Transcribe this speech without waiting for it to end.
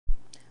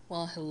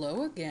Well,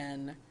 hello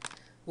again.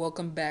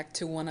 Welcome back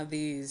to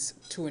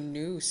to a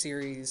new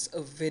series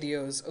of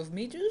videos of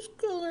me just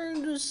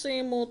coloring the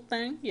same old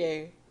thing.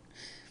 Yay.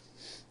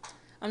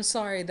 I'm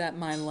sorry that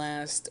my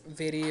last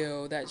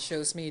video that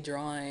shows me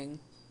drawing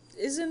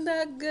isn't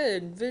that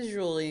good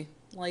visually.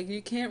 Like,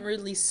 you can't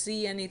really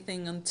see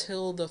anything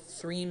until the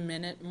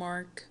 3-minute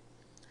mark,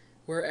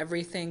 where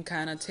everything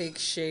kind of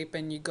takes shape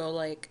and you go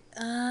like,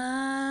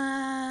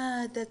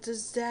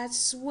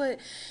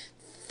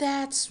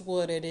 that's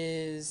what it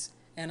is.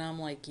 And I'm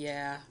like,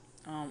 yeah,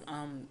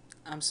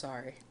 I'm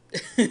sorry.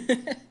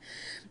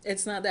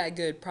 It's not that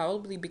good,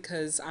 probably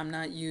because I'm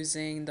not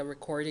using the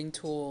recording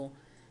tool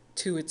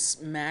to its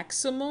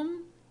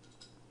maximum,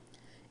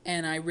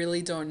 and I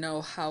really don't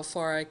know how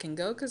far I can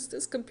go because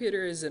this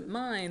computer isn't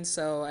mine,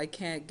 so I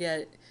can't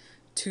get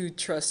too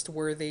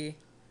trustworthy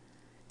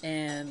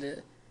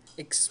and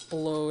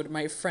explode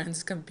my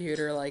friend's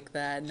computer like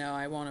that. No,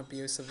 I won't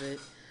abuse of it.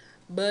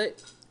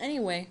 But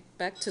anyway,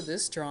 back to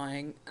this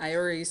drawing. I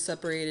already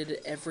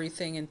separated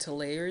everything into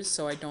layers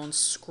so I don't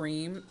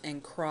scream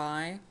and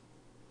cry.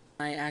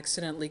 I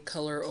accidentally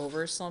color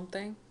over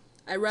something.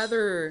 I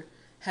rather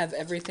have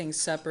everything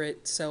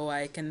separate so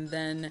I can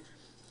then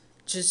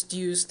just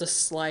use the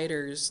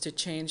sliders to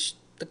change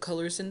the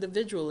colors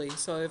individually.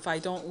 So if I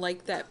don't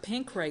like that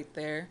pink right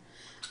there,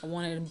 I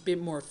want it a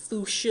bit more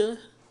fuchsia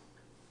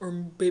or a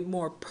bit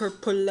more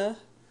purple,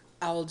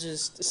 I'll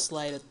just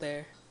slide it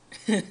there.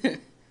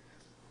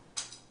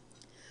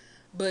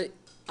 But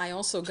I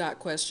also got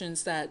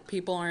questions that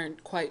people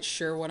aren't quite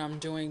sure what I'm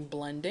doing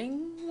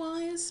blending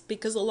wise,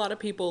 because a lot of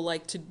people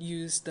like to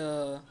use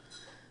the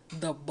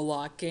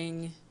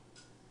blocking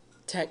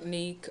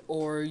technique,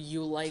 or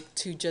you like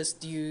to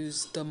just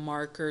use the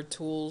marker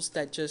tools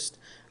that just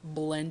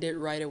blend it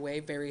right away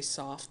very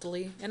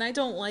softly. And I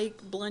don't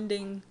like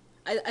blending.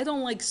 I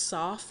don't like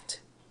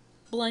soft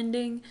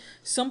blending.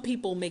 Some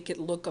people make it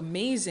look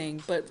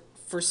amazing, but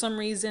for some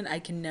reason I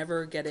can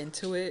never get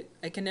into it.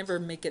 I can never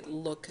make it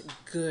look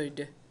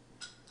good.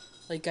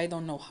 Like, I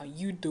don't know how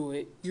you do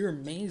it. You're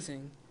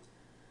amazing.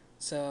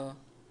 So,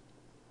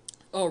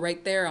 oh,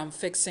 right there I'm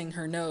fixing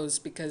her nose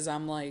because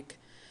I'm like,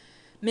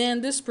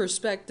 man, this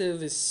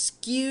perspective is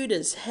skewed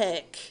as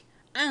heck.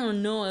 I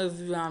don't know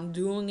if I'm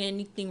doing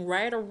anything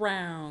right or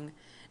wrong.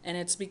 And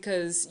it's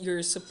because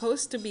you're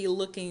supposed to be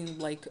looking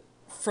like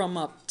from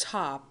up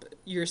top.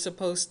 You're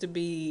supposed to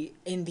be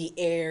in the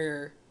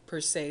air, per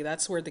se.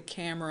 That's where the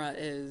camera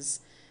is.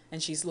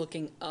 And she's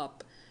looking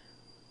up.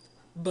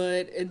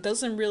 But it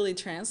doesn't really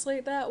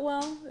translate that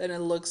well. And it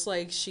looks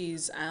like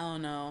she's, I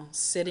don't know,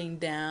 sitting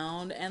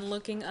down and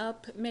looking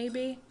up,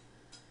 maybe.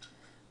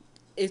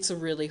 It's a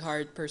really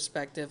hard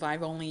perspective.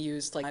 I've only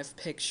used like 5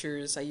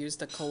 pictures. I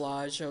used a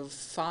collage of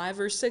 5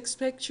 or 6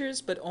 pictures,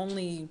 but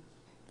only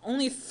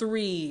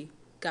 3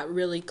 got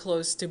really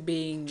close to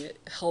being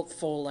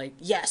helpful. Like,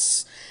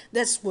 yes,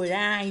 that's what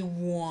I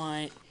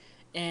want.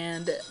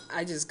 And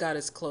I just got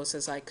as close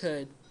as I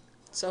could.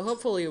 So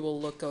hopefully it will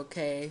look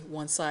okay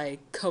once I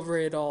cover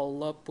it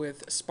all up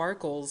with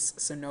sparkles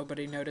so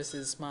nobody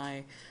notices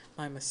my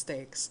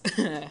mistakes.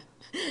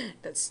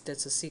 That's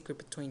a secret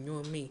between you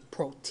and me.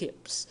 Pro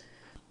tips.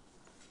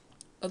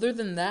 Other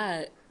than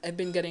that, I've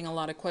been getting a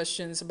lot of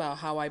questions about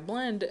how I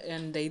blend,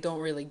 and they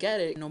don't really get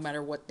it. No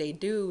matter what they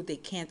do, they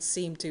can't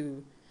seem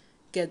to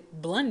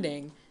get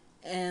blending.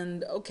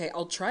 And okay,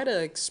 I'll try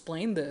to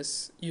explain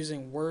this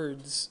using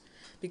words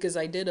because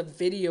I did a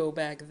video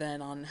back then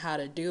on how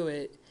to do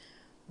it,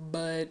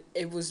 but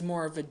it was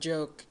more of a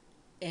joke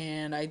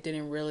and I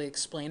didn't really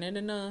explain it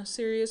in a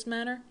serious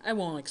manner. I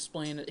won't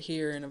explain it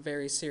here in a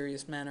very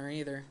serious manner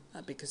either,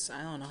 because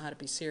I don't know how to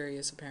be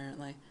serious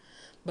apparently.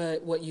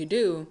 But what you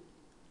do,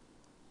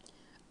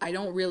 I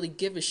don't really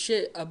give a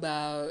shit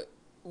about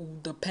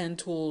the pen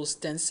tool's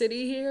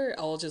density here.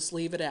 I'll just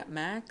leave it at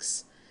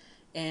max.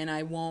 And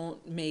I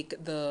won't make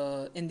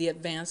in the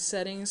advanced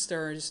settings,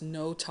 there's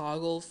no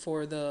toggle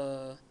for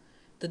the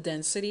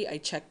density. I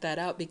check that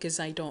out because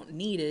I don't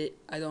need it.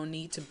 I don't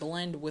need to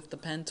blend with the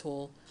pen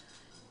tool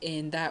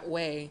in that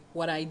way.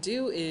 What I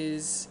do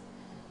is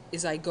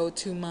I go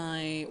to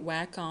my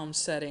Wacom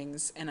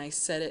settings and I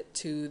set it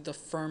to the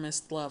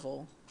firmest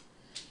level.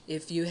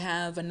 If you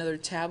have another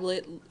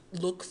tablet,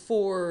 look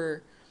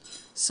for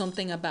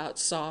something about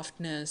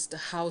softness.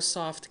 How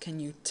soft can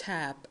you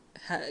tap?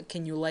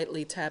 Can you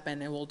lightly tap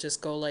and it will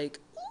just go like,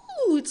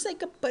 ooh, it's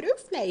like a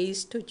butterfly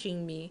is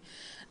touching me.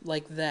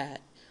 Like that.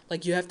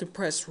 Like, you have to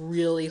press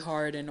really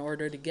hard in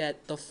order to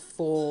get the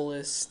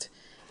fullest,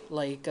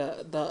 like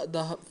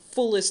the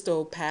fullest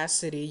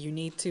opacity. You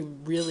need to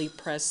really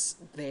press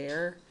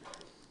there.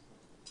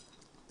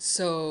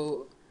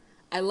 So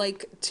I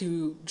like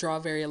to draw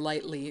very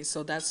lightly,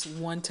 so that's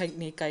one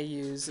technique I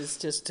use, is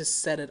just to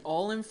set it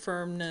all in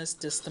firmness,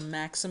 just the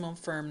maximum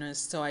firmness,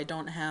 so I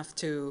don't have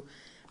to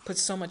put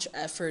so much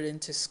effort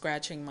into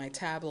scratching my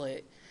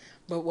tablet.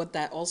 But what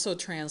that also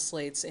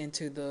translates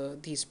into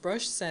these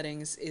brush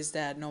settings is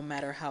that no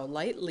matter how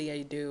lightly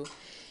I do,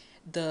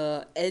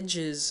 the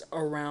edges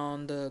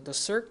around the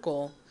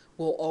circle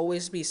will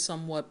always be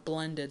somewhat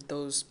blended.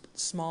 Those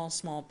small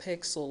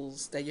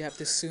pixels that you have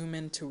to zoom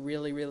in to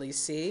really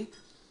see,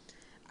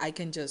 I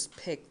can just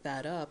pick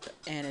that up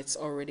and it's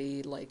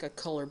already like a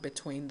color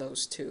between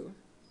those two.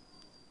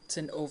 It's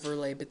an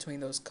overlay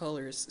between those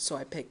colors. So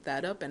I pick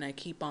that up and I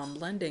keep on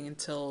blending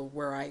until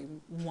where I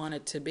want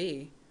it to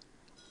be.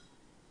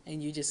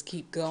 And you just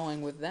keep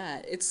going with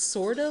that. It's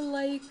sort of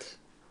like,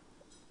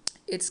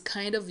 it's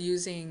kind of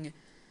using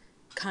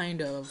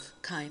kind of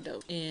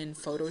in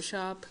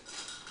Photoshop,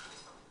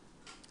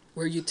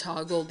 where you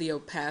toggle the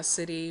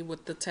opacity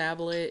with the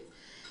tablet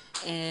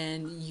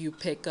and you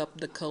pick up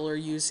the color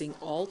using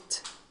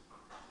Alt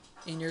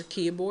in your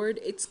keyboard.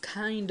 It's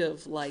kind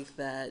of like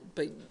that,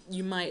 but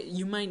you might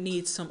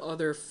need some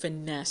other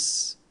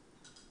finesse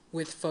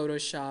with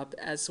Photoshop.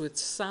 As with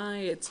Psy,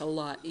 it's a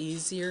lot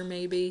easier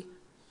maybe.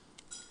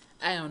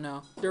 I don't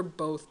know. They're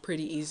both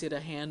pretty easy to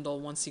handle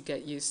once you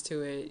get used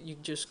to it. You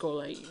just go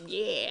like,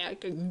 yeah, I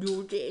can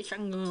do this.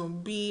 I'm gonna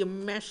be a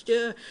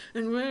master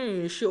and I'm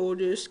gonna show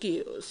the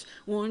skills.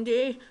 One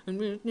day, I'm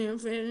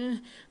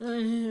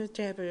gonna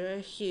tap it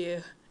right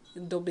here.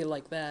 They'll be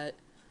like that.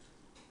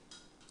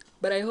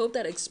 But I hope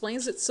that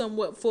explains it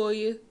somewhat for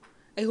you.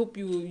 I hope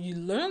you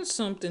learned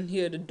something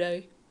here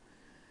today.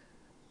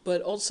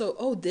 But also,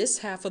 oh, this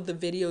half of the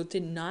video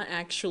did not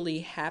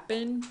actually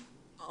happen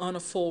on a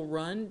full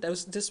run.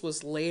 This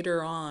was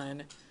later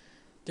on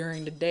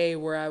during the day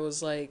where I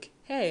was like,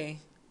 hey,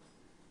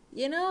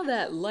 you know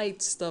that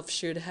light stuff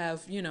should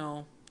have,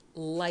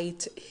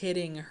 light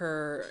hitting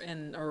her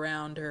and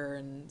around her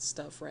and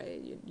stuff, right?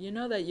 You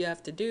know that you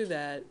have to do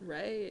that,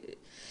 right?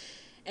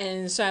 And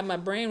inside my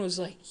brain was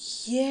like,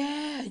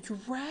 yeah, you're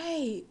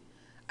right.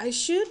 I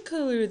should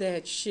color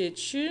that shit,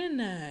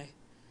 shouldn't I?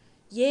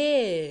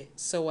 Yeah.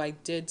 So I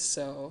did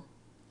so.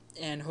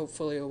 And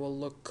hopefully it will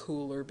look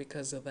cooler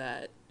because of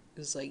that. It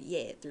was like,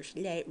 yeah, there's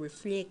light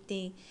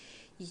reflecting.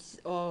 It's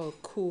all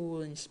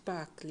cool and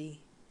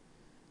sparkly.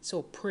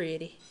 So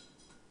pretty.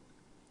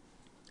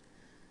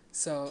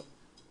 So,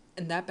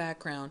 in that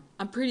background,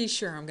 I'm pretty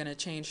sure I'm going to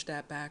change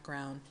that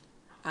background.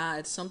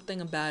 It's something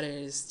about it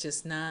is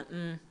just not,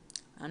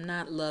 I'm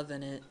not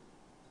loving it.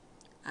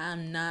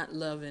 I'm not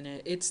loving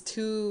it. It's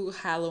too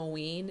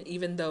Halloween,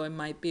 even though it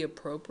might be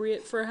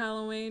appropriate for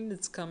Halloween.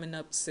 It's coming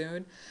up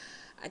soon.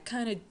 I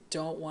kind of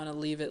don't want to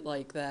leave it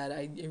like that.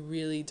 I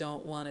really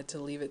don't want it to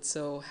leave it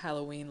so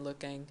Halloween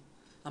looking.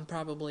 I'm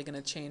probably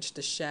going to change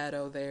the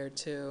shadow there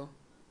too.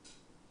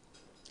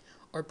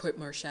 Or put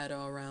more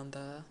shadow around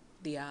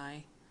the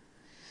eye.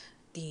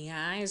 The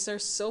eyes are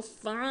so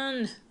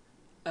fun.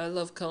 I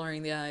love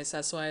coloring the eyes.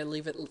 That's why I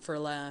leave it for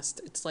last.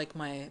 It's like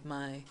my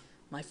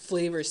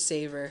flavor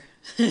saver.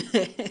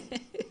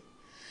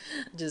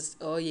 Just,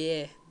 oh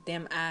yeah.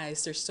 Damn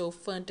eyes, they're so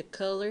fun to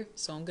color,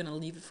 so I'm gonna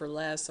leave it for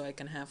last so I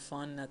can have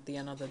fun at the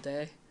end of the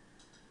day.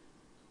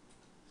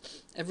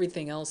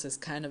 Everything else is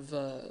kind of,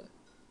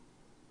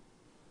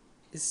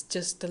 it's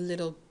just a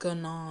little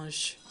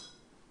ganache,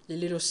 a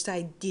little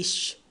side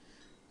dish,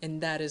 and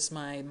that is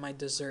my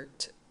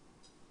dessert.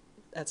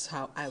 That's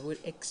how I would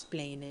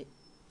explain it.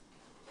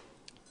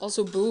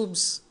 Also,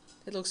 boobs.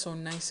 They look so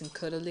nice and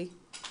cuddly.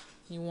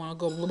 You wanna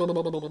go,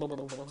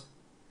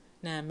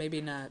 nah, maybe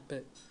not,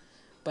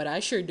 but I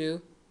sure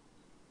do.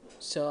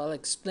 So I'll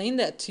explain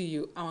that to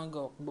you. I want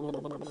to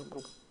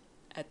go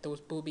at those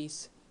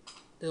boobies.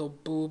 Little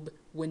boob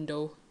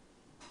window.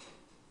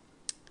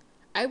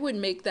 I would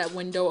make that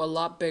window a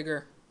lot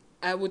bigger.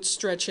 I would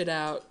stretch it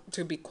out,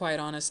 to be quite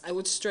honest. I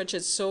would stretch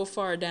it so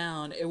far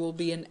down, it will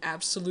be an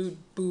absolute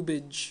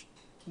boobage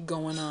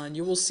going on.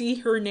 You will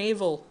see her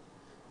navel.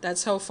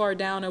 That's how far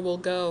down it will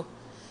go.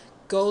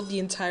 Go the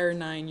entire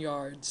 9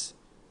 yards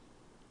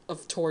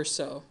of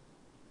torso.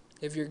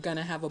 If you're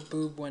gonna have a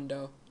boob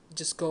window.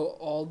 Just go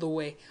all the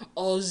way.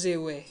 All the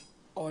way.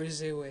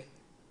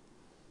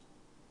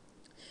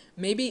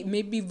 Maybe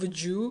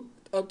Viju,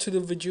 up to the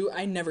Viju.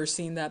 I never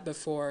seen that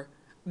before.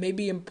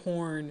 Maybe in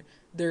porn,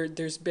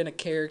 there's been a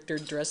character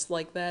dressed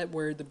like that,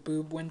 where the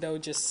boob window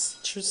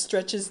just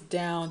stretches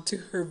down to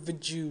her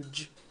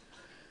Vajuj.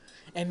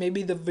 And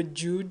maybe the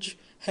Vajuj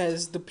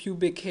has the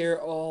pubic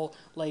hair all,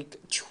 like,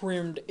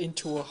 trimmed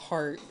into a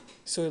heart,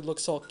 so it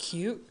looks all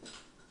cute.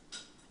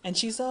 And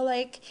she's all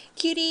like,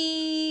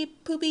 cutie,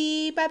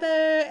 poopy,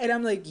 baba. And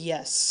I'm like,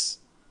 yes.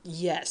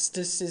 Yes,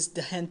 this is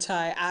the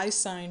hentai I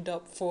signed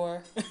up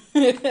for.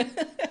 It'd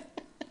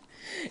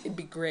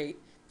be great.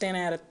 10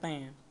 out of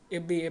 10.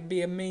 It'd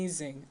be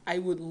amazing. I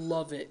would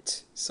love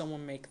it.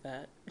 Someone make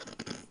that.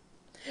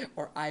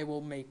 Or I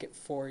will make it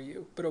for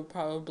you. But it'll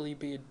probably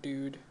be a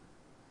dude.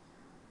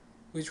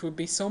 Which would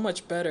be so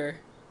much better.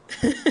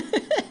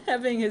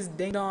 Having his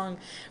ding dong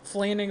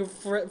frailing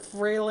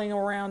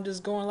around,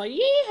 just going like,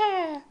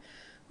 yeah,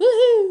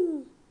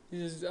 woohoo.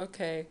 Just,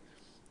 okay,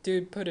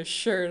 dude, put a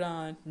shirt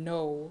on.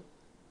 No,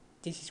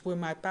 this is where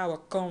my power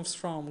comes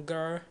from,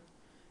 girl.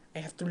 I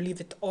have to leave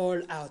it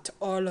all out,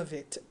 all of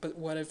it. But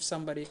what if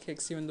somebody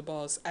kicks you in the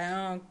balls? I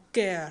don't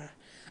care.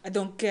 I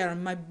don't care.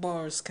 My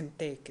balls can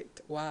take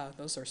it. Wow,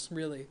 those are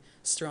really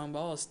strong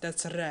balls.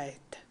 That's right.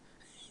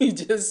 He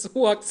just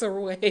walks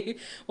away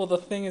while the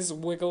thing is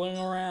wiggling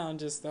around.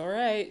 Just, all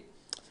right,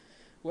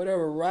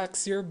 whatever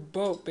rocks your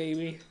boat,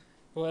 baby.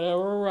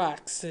 Whatever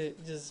rocks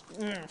it. Just,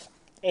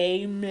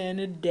 amen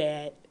to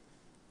that.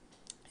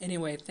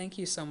 Anyway, thank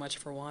you so much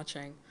for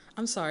watching.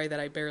 I'm sorry that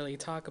I barely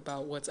talk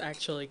about what's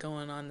actually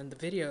going on in the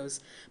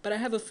videos, but I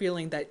have a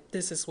feeling that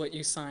this is what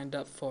you signed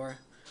up for.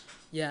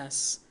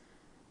 Yes,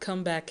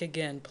 come back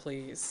again,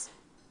 please,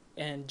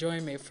 and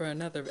join me for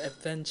another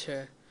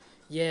adventure.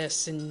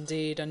 Yes,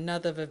 indeed,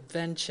 another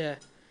adventure.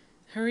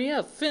 Hurry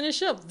up,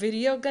 finish up,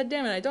 video. God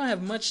damn it, I don't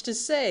have much to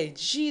say.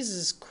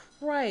 Jesus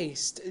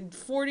Christ.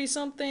 40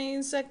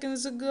 something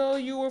seconds ago,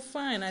 you were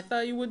fine. I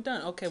thought you were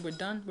done. Okay, we're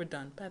done. We're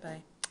done. Bye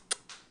bye.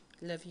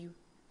 Love you.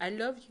 I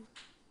love you.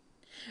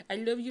 I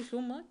love you so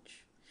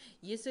much.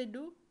 Yes, I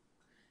do.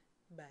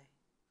 Bye.